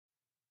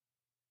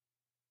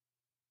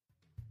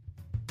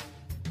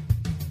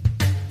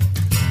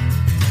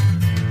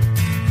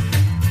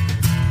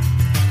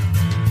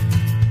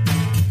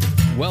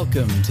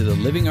Welcome to the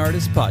Living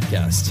Artist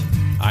Podcast.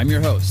 I'm your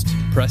host,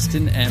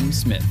 Preston M.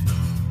 Smith.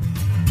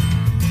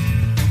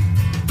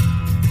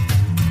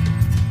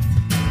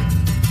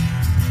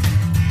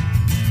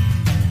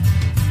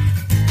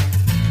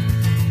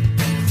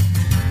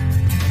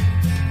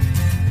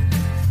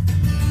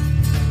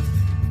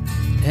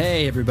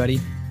 Hey,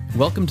 everybody.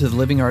 Welcome to the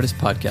Living Artist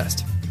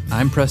Podcast.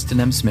 I'm Preston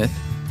M. Smith,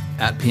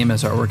 at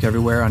PMS Artwork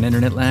everywhere on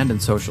internet land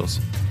and socials.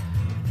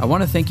 I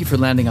want to thank you for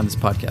landing on this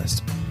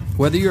podcast.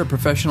 Whether you're a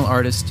professional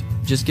artist,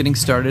 just getting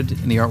started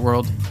in the art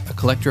world, a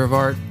collector of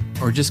art,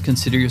 or just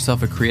consider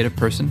yourself a creative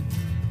person,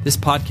 this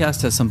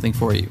podcast has something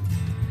for you.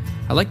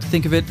 I like to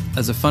think of it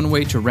as a fun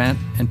way to rant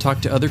and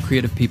talk to other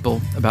creative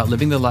people about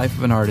living the life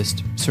of an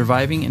artist,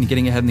 surviving and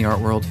getting ahead in the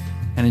art world,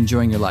 and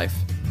enjoying your life.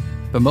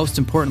 But most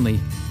importantly,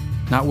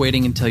 not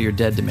waiting until you're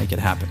dead to make it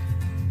happen.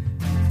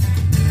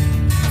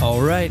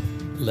 All right,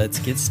 let's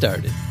get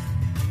started.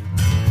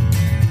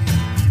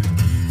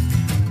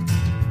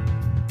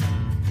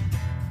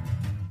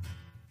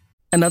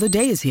 Another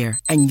day is here,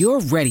 and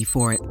you're ready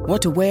for it.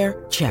 What to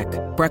wear? Check.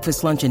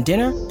 Breakfast, lunch, and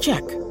dinner?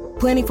 Check.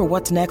 Planning for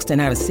what's next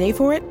and how to save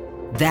for it?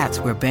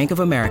 That's where Bank of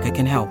America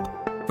can help.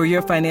 For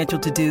your financial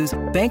to-dos,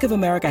 Bank of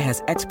America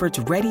has experts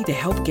ready to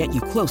help get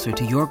you closer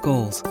to your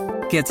goals.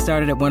 Get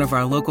started at one of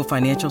our local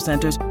financial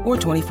centers or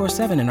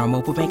 24/7 in our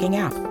mobile banking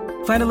app.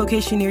 Find a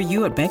location near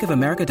you at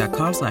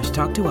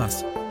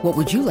bankofamerica.com/talktous. What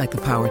would you like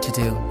the power to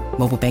do?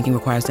 Mobile banking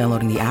requires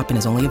downloading the app and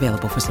is only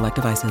available for select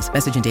devices.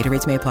 Message and data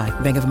rates may apply.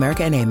 Bank of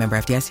America N.A., member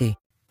FDIC.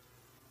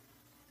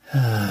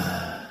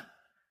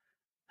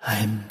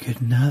 I'm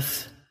good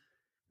enough.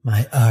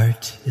 My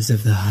art is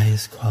of the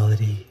highest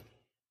quality.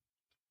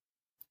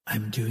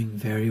 I'm doing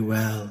very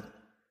well.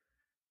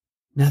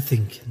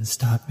 Nothing can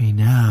stop me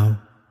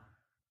now.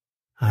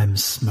 I'm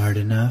smart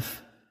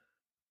enough.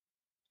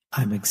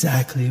 I'm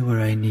exactly where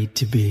I need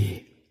to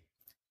be.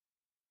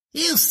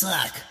 You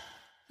suck.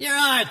 Your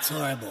art's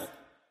horrible.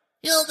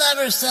 You'll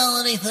never sell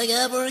anything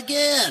ever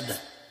again.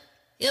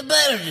 You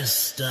better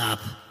just stop.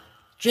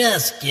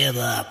 Just give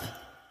up.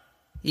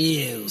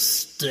 You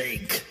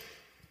stink.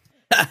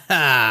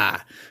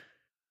 Ha!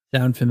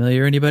 Sound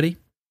familiar, anybody?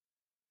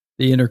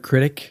 The inner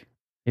critic?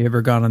 You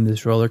ever gone on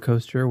this roller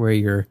coaster where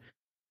you're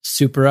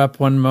super up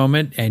one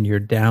moment and you're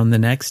down the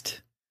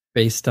next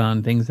based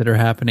on things that are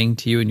happening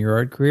to you in your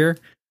art career?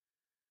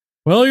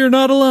 Well, you're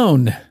not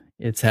alone.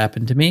 It's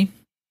happened to me,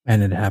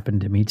 and it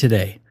happened to me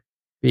today.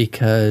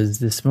 Because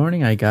this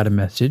morning I got a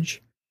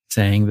message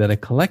saying that a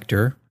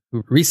collector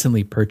who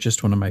recently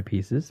purchased one of my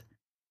pieces,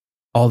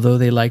 although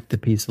they liked the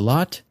piece a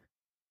lot,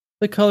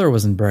 the color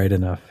wasn't bright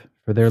enough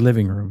for their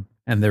living room,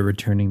 and they're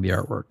returning the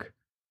artwork.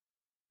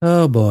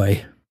 Oh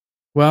boy.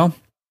 Well,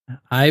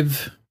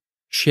 I've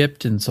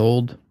shipped and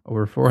sold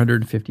over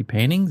 450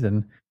 paintings,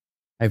 and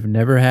I've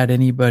never had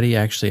anybody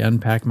actually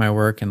unpack my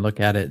work and look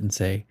at it and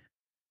say,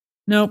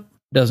 nope,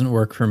 doesn't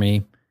work for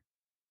me,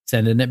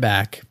 sending it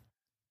back.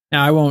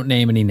 Now, I won't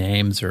name any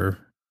names or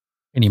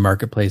any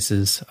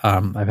marketplaces.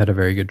 I've had a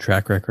very good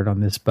track record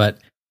on this, but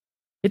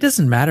it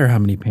doesn't matter how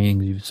many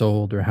paintings you've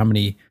sold or how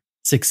many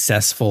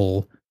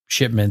successful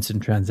shipments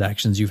and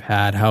transactions you've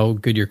had, how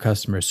good your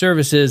customer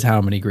service is,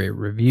 how many great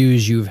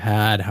reviews you've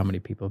had, how many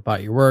people have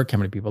bought your work, how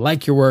many people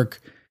like your work.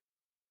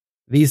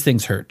 These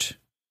things hurt.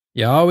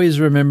 You always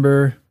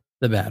remember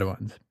the bad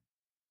ones.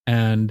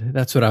 And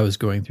that's what I was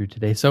going through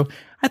today. So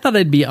I thought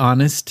I'd be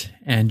honest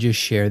and just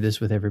share this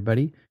with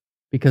everybody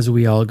because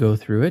we all go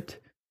through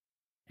it.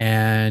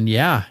 And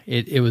yeah,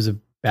 it was a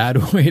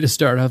bad way to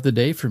start off the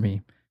day for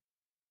me.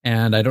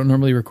 And I don't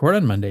normally record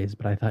on Mondays,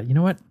 but I thought, you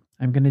know what?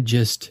 I'm going to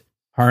just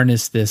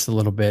harness this a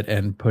little bit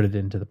and put it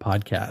into the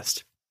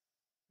podcast.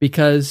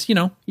 Because,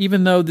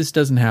 even though this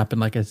doesn't happen,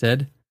 like I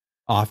said,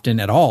 often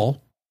at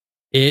all,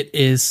 it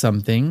is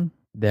something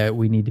that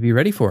we need to be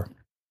ready for.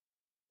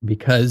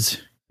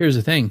 Because here's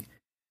the thing,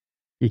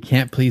 you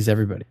can't please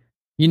everybody.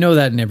 You know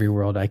that in every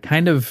world. I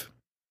kind of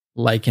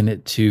liken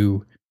it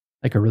to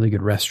like a really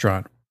good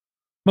restaurant.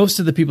 Most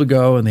of the people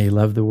go and they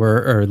love the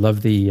work or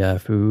love the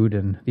food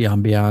and the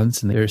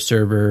ambiance and their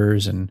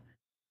servers and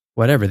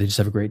whatever. They just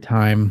have a great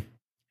time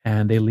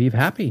and they leave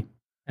happy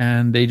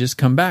and they just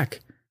come back.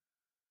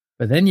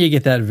 But then you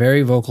get that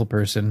very vocal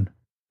person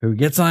who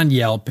gets on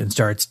Yelp and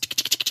starts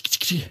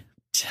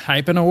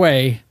typing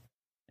away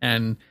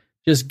and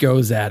just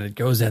goes at it,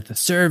 goes at the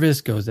service,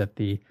 goes at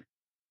the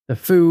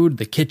food,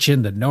 the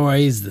kitchen, the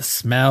noise, the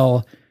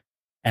smell.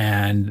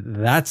 And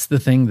that's the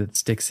thing that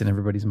sticks in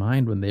everybody's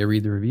mind when they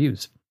read the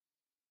reviews.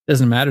 It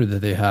doesn't matter that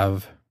they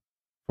have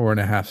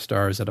 4.5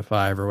 stars out of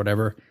 5 or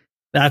whatever.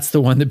 That's the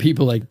one that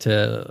people like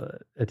to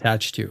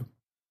attach to.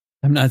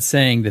 I'm not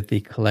saying that the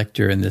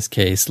collector in this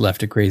case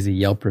left a crazy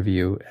Yelp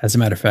review. As a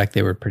matter of fact,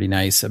 they were pretty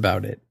nice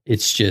about it.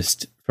 It's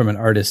just from an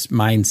artist's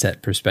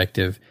mindset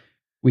perspective,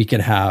 we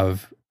could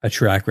have a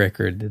track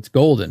record that's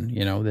golden,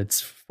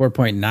 that's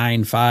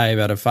 4.95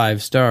 out of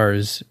 5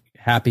 stars,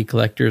 happy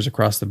collectors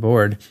across the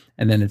board.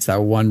 And then it's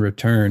that one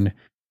return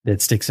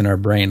that sticks in our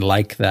brain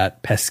like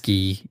that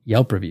pesky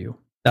Yelp review.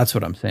 That's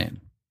what I'm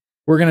saying.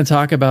 we're going to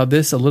talk about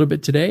this a little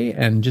bit today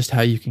and just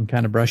how you can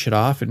kind of brush it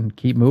off and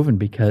keep moving,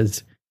 because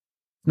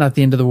it's not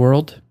the end of the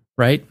world,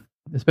 right?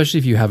 Especially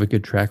if you have a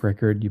good track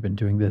record, you've been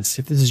doing this.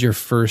 If this is your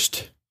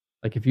first,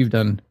 like if you've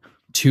done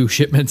 2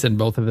 shipments and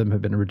both of them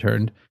have been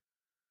returned,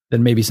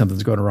 then maybe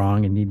something's going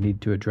wrong and you need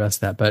to address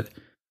that. But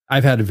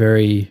I've had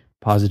very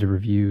positive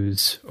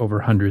reviews over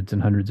hundreds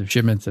and hundreds of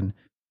shipments, and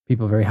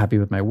people are very happy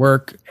with my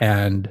work.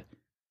 And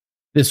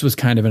this was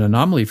kind of an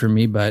anomaly for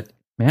me, but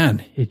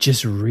man, it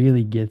just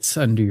really gets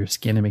under your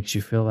skin. It makes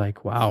you feel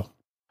like, wow,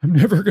 I'm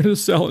never going to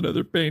sell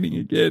another painting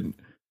again.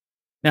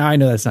 Now, I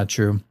know that's not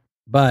true,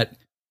 but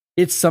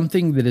it's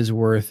something that is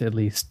worth at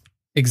least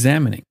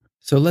examining.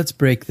 So let's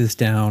break this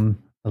down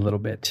a little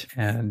bit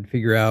and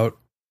figure out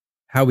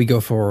how we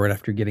go forward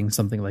after getting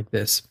something like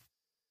this.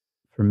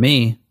 For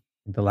me,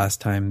 the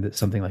last time that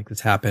something like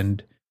this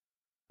happened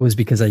was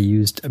because I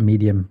used a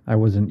medium I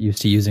wasn't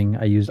used to using.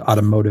 I used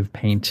automotive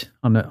paint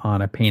on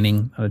a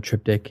painting, on a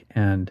triptych,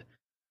 and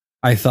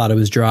I thought it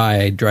was dry.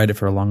 I dried it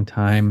for a long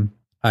time.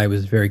 I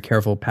was very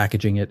careful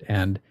packaging it,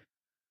 and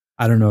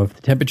I don't know if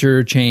the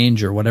temperature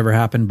changed or whatever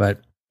happened,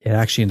 but it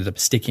actually ended up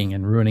sticking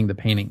and ruining the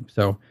painting.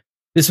 So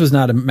this was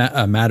not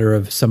a matter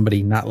of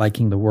somebody not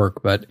liking the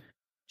work, but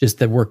just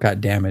the work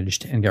got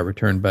damaged and got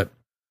returned. But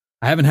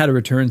I haven't had a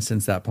return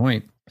since that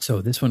point.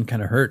 So this one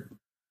kind of hurt.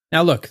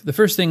 Now, look, the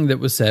first thing that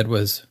was said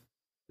was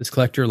this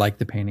collector liked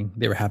the painting.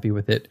 They were happy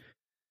with it.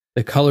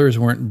 The colors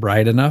weren't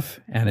bright enough,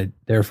 and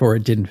therefore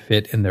it didn't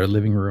fit in their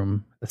living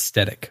room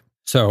aesthetic.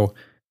 So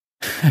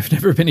I've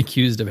never been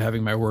accused of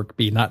having my work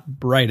be not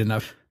bright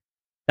enough.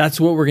 That's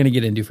what we're going to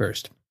get into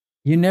first.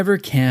 You never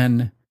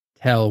can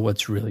tell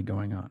what's really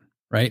going on,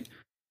 right?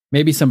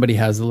 Maybe somebody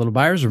has a little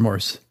buyer's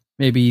remorse.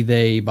 Maybe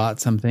they bought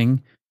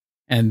something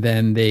and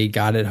then they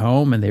got it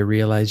home and they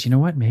realized, you know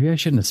what, maybe I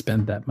shouldn't have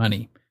spent that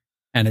money.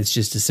 And it's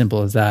just as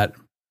simple as that.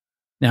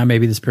 Now,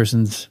 maybe this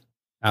person's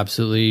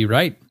absolutely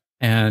right,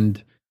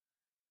 and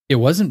it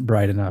wasn't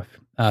bright enough.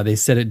 They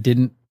said it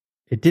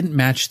didn't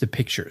match the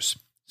pictures.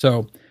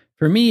 So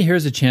for me,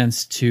 here's a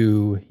chance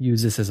to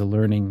use this as a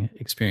learning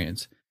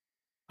experience.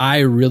 I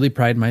really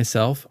pride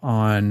myself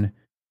on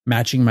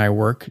matching my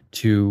work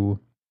to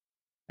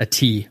a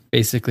T.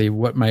 Basically,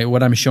 what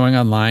I'm showing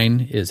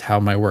online is how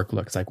my work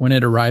looks. Like when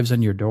it arrives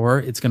on your door,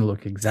 it's going to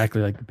look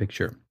exactly like the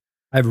picture.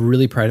 I've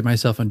really prided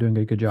myself on doing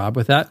a good job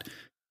with that.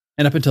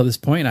 And up until this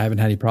point, I haven't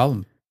had any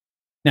problem.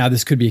 Now,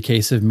 this could be a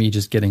case of me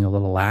just getting a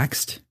little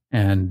laxed,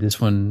 and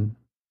this one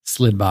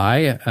slid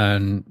by,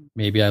 and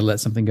maybe I let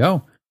something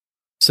go.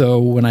 So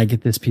when I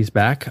get this piece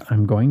back,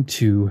 I'm going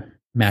to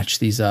match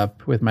these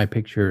up with my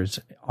pictures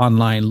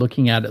online,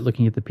 looking at it,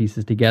 looking at the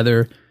pieces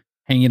together,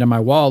 hanging it on my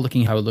wall,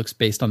 looking how it looks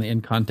based on the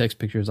in-context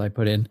pictures I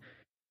put in.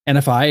 And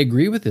if I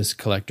agree with this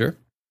collector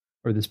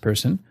or this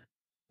person,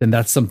 then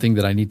that's something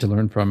that I need to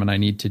learn from, and I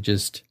need to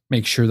just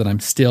make sure that I'm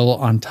still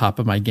on top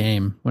of my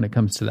game when it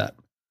comes to that.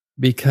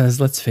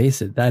 Because let's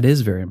face it, that is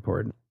very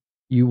important.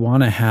 You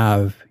want to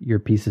have your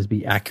pieces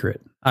be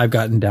accurate. I've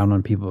gotten down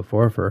on people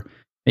before for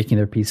making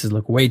their pieces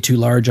look way too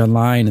large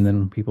online, and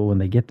then people, when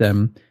they get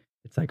them,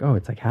 it's like, oh,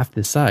 it's like half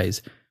this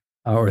size.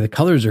 Or the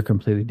colors are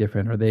completely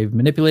different, or they've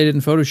manipulated in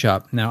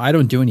Photoshop. Now, I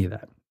don't do any of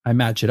that. I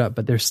match it up,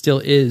 but there still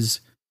is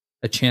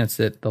a chance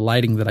that the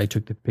lighting that I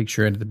took the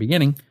picture in at the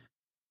beginning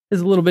is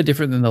a little bit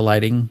different than the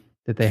lighting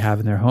that they have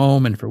in their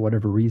home, and for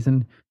whatever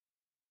reason,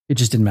 it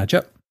just didn't match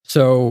up.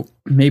 So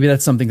maybe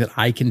that's something that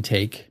I can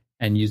take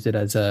and use it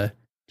as a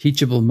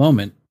teachable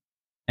moment,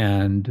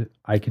 and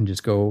I can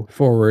just go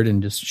forward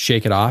and just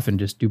shake it off and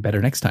just do better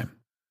next time.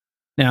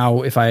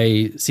 Now, if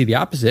I see the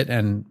opposite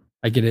and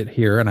I get it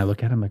here and I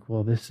look at it, I'm like,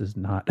 well, this is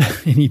not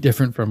any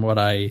different from what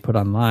I put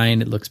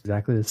online. It looks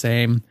exactly the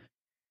same.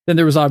 Then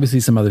there was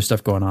obviously some other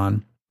stuff going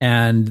on.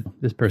 And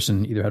this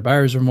person either had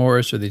buyer's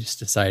remorse, or they just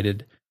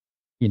decided,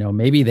 you know,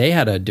 maybe they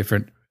had a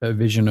different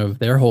vision of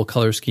their whole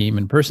color scheme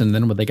in person.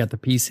 Then when they got the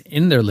piece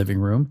in their living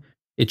room,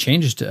 it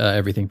changed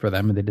everything for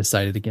them, and they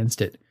decided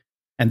against it.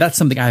 And that's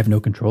something I have no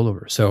control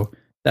over. So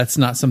that's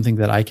not something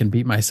that I can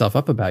beat myself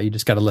up about. You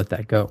just got to let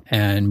that go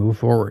and move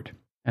forward.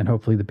 And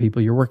hopefully the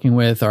people you're working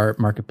with, our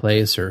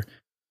marketplace, or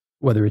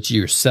whether it's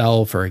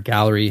yourself or a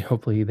gallery,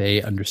 hopefully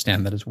they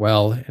understand that as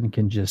well and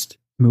can just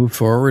move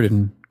forward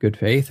in good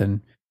faith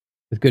and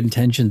with good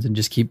intentions and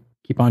just keep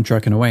on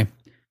trucking away.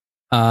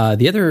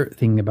 The other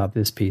thing about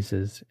this piece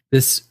is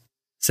this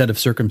set of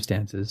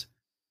circumstances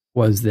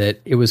was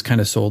that it was kind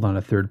of sold on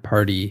a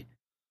third-party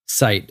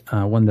site,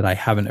 one that I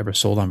haven't ever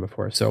sold on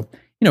before. So,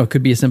 you know, it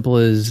could be as simple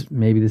as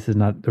maybe this is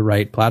not the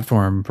right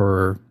platform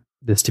for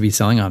this to be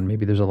selling on.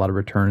 Maybe there's a lot of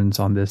returns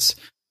on this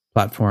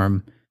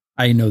platform.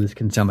 I know this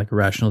can sound like a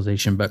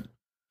rationalization, but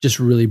just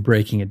really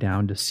breaking it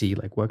down to see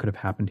like what could have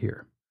happened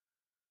here.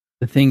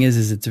 The thing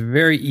is it's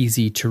very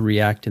easy to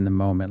react in the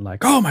moment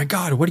like, oh my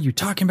God, what are you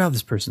talking about?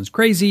 This person's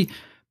crazy.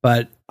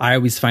 But I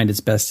always find it's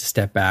best to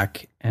step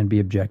back and be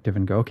objective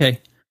and go,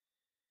 okay,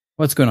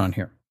 what's going on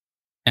here?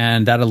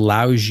 And that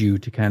allows you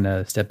to kind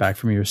of step back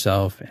from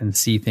yourself and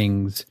see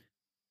things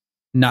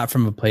not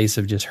from a place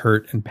of just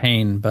hurt and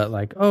pain, but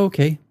like, oh,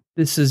 okay,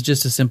 this is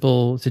just a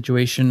simple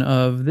situation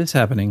of this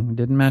happening.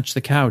 Didn't match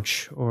the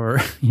couch, or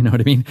you know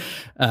what I mean?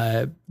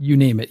 You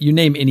name it. You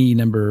name any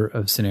number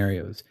of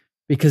scenarios,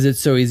 because it's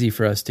so easy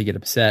for us to get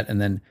upset,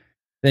 and then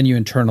you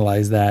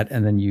internalize that,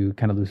 and then you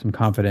kind of lose some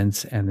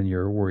confidence, and then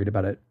you're worried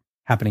about it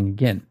happening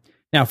again.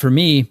 Now, for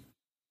me,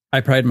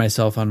 I pride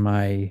myself on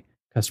my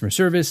customer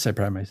service. I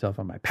pride myself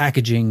on my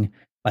packaging.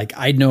 Like,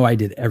 I know I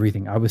did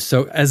everything.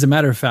 As a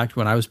matter of fact,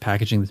 when I was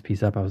packaging this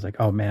piece up, I was like,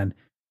 oh man,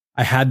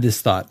 I had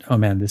this thought, oh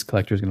man, this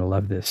collector is going to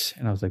love this.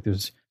 And I was like,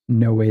 there's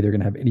no way they're going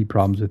to have any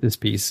problems with this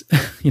piece,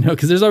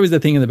 because there's always the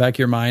thing in the back of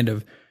your mind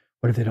of,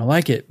 what if they don't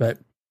like it? But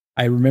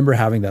I remember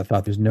having that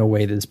thought, there's no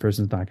way this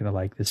person's not going to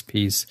like this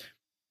piece.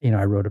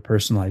 I wrote a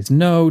personalized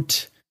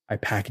note. I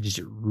packaged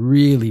it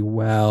really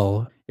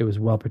well. It was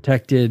well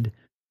protected.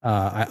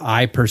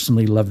 I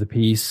personally love the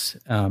piece.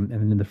 And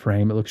then in the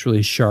frame, it looks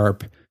really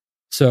sharp.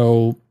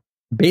 So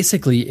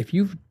basically, if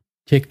you've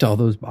ticked all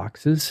those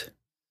boxes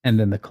and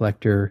then the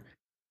collector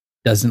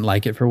doesn't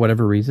like it for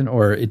whatever reason,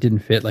 or it didn't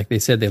fit, like they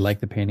said they liked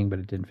the painting, but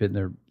it didn't fit in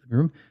their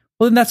room,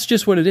 well, then that's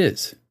just what it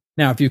is.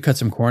 Now, if you cut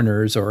some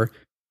corners, or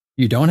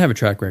you don't have a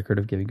track record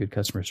of giving good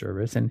customer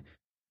service, and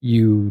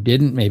you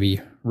didn't maybe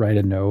write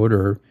a note,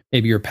 or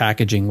maybe your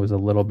packaging was a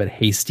little bit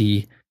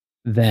hasty,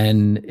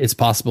 then it's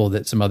possible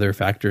that some other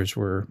factors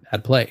were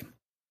at play.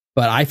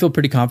 But I feel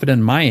pretty confident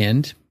on my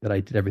end that I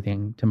did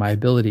everything to my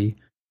ability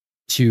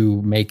to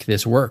make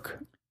this work.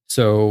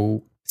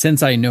 So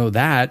since I know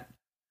that,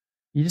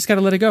 you just got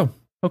to let it go.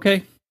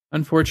 Okay,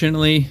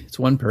 unfortunately, it's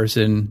one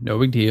person, no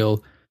big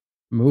deal.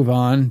 Move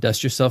on,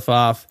 dust yourself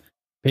off,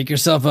 pick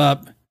yourself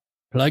up,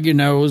 plug your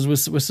nose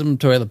with some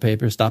toilet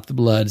paper, stop the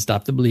blood,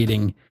 stop the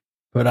bleeding,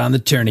 put on the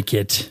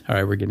tourniquet. All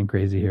right, we're getting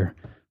crazy here.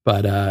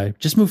 But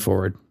just move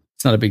forward.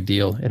 It's not a big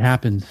deal. It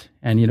happens.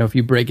 And, if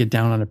you break it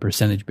down on a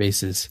percentage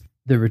basis,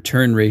 the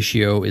return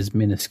ratio is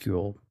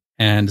minuscule.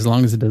 And as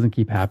long as it doesn't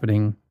keep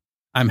happening,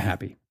 I'm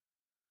happy.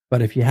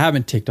 But if you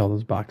haven't ticked all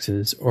those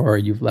boxes, or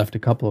you've left a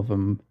couple of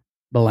them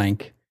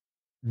blank,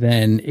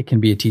 then it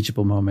can be a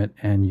teachable moment,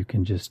 and you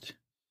can just,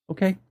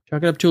 chalk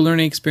it up to a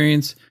learning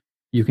experience.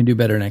 You can do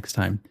better next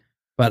time.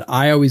 But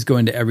I always go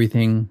into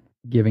everything,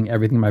 giving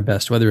everything my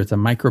best, whether it's a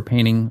micro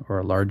painting or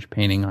a large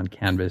painting on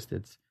canvas.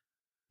 It's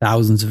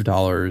thousands of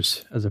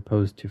dollars as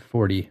opposed to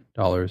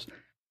 $40.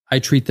 I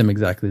treat them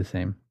exactly the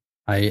same.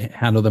 I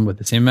handle them with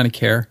the same amount of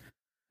care.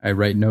 I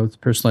write notes,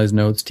 personalized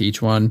notes to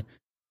each one.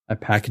 I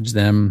package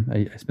them.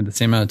 I spend the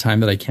same amount of time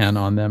that I can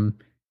on them.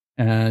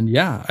 And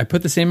yeah, I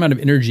put the same amount of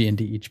energy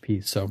into each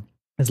piece. So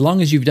as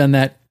long as you've done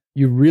that,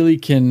 you really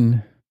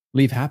can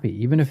leave happy.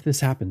 Even if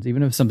this happens,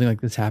 even if something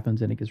like this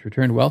happens and it gets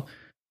returned, well,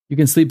 you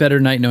can sleep better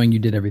at night knowing you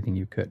did everything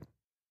you could.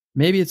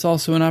 Maybe it's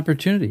also an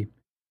opportunity.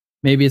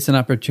 Maybe it's an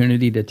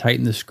opportunity to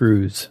tighten the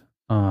screws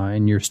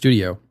in your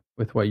studio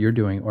with what you're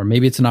doing. Or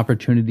maybe it's an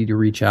opportunity to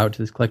reach out to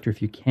this collector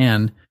if you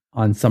can.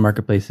 On some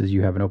marketplaces,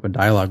 you have an open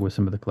dialogue with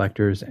some of the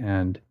collectors,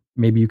 and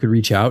maybe you could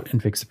reach out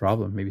and fix the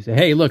problem. Maybe say,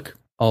 hey, look,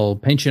 I'll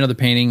paint you another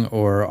painting,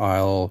 or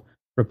I'll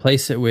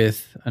replace it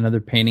with another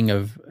painting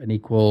of an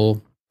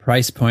equal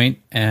price point.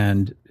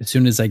 And as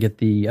soon as I get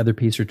the other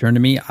piece returned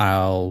to me,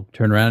 I'll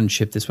turn around and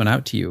ship this one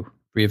out to you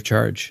free of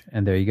charge.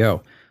 And there you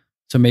go.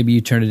 So maybe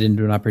you turn it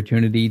into an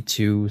opportunity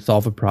to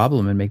solve a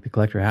problem and make the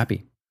collector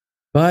happy.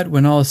 But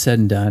when all is said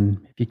and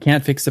done, if you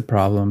can't fix the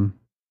problem,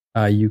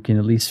 you can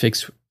at least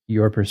fix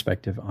your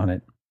perspective on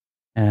it.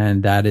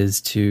 And that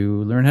is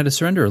to learn how to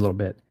surrender a little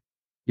bit.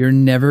 You're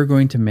never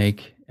going to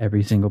make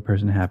every single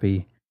person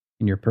happy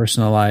in your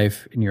personal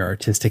life, in your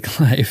artistic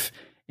life,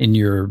 in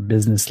your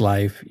business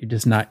life.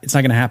 It's not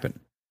going to happen.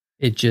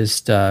 It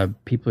just,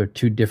 people are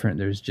too different.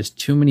 There's just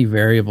too many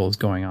variables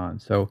going on.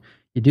 So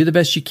you do the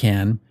best you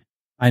can.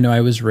 I know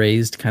I was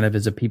raised kind of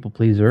as a people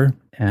pleaser.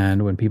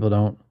 And when people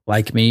don't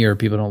like me, or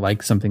people don't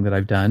like something that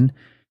I've done,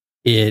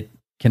 it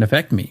can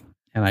affect me,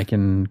 and I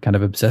can kind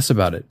of obsess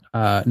about it.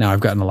 Now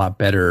I've gotten a lot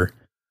better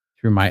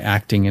through my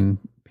acting and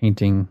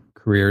painting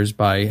careers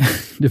by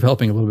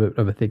developing a little bit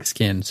of a thick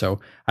skin. So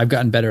I've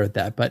gotten better at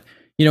that. But,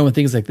 when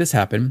things like this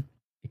happen,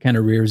 it kind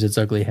of rears its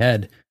ugly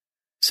head.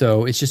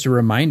 So it's just a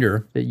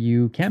reminder that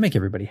you can't make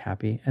everybody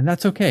happy, and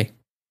that's okay.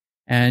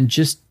 And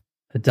just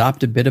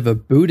adopt a bit of a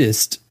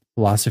Buddhist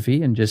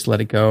philosophy and just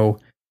let it go,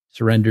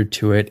 surrender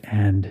to it,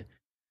 and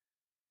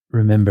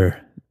remember,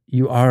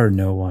 you are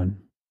no one.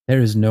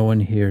 There is no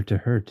one here to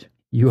hurt.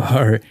 You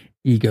are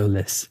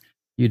egoless.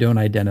 You don't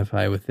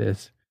identify with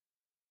this.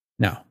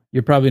 Now,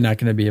 you're probably not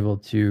going to be able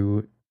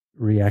to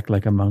react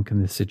like a monk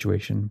in this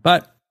situation,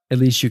 but at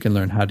least you can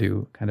learn how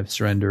to kind of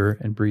surrender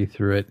and breathe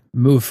through it,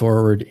 move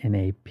forward in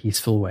a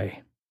peaceful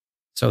way.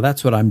 So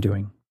that's what I'm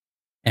doing.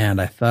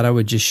 And I thought I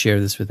would just share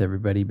this with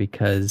everybody,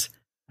 because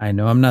I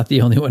know I'm not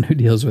the only one who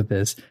deals with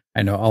this.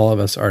 I know all of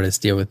us artists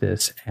deal with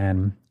this,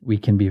 and we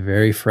can be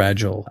very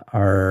fragile.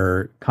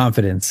 Our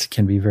confidence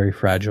can be very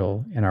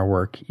fragile in our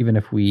work. Even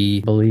if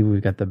we believe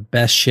we've got the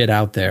best shit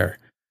out there,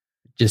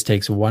 it just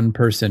takes one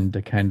person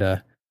to kind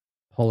of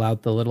pull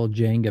out the little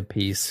Jenga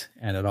piece,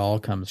 and it all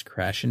comes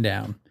crashing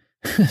down.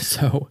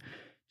 So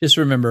just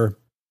remember,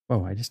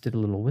 Whoa, I just did a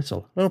little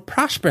whistle. A little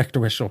prospect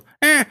whistle.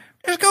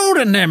 There's gold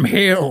in them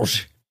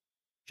hills.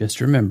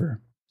 Just remember,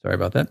 sorry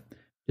about that.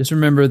 Just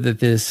remember that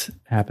this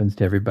happens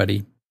to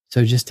everybody.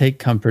 So just take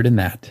comfort in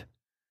that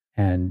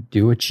and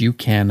do what you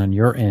can on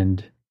your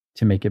end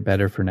to make it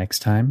better for next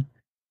time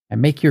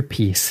and make your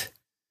peace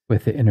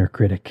with the inner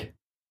critic.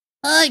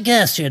 I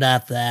guess you're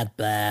not that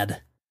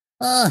bad.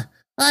 I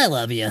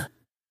love you.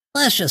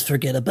 Let's just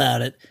forget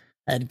about it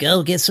and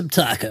go get some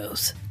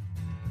tacos.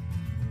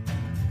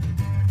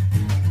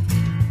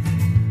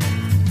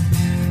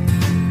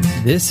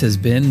 This has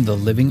been the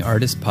Living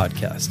Artist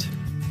Podcast.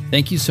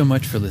 Thank you so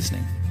much for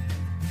listening.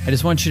 I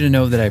just want you to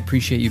know that I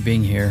appreciate you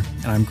being here,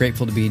 and I'm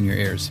grateful to be in your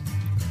ears.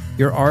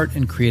 Your art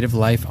and creative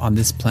life on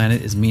this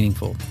planet is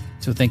meaningful,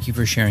 so thank you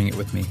for sharing it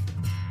with me.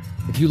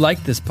 If you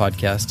like this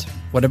podcast,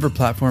 whatever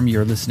platform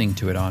you're listening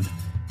to it on,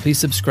 please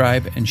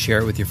subscribe and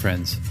share it with your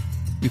friends.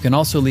 You can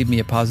also leave me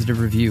a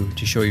positive review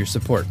to show your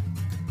support.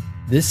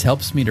 This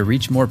helps me to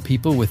reach more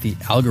people with the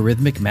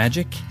algorithmic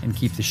magic and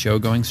keep the show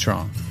going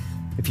strong.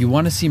 If you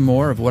want to see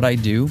more of what I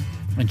do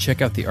and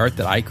check out the art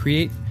that I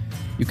create,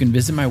 you can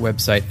visit my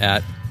website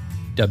at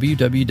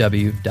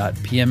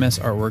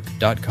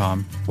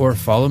www.pmsartwork.com or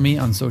follow me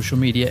on social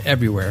media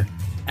everywhere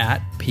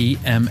at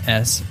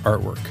PMS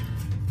Artwork.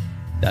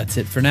 That's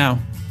it for now.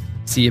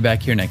 See you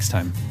back here next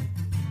time.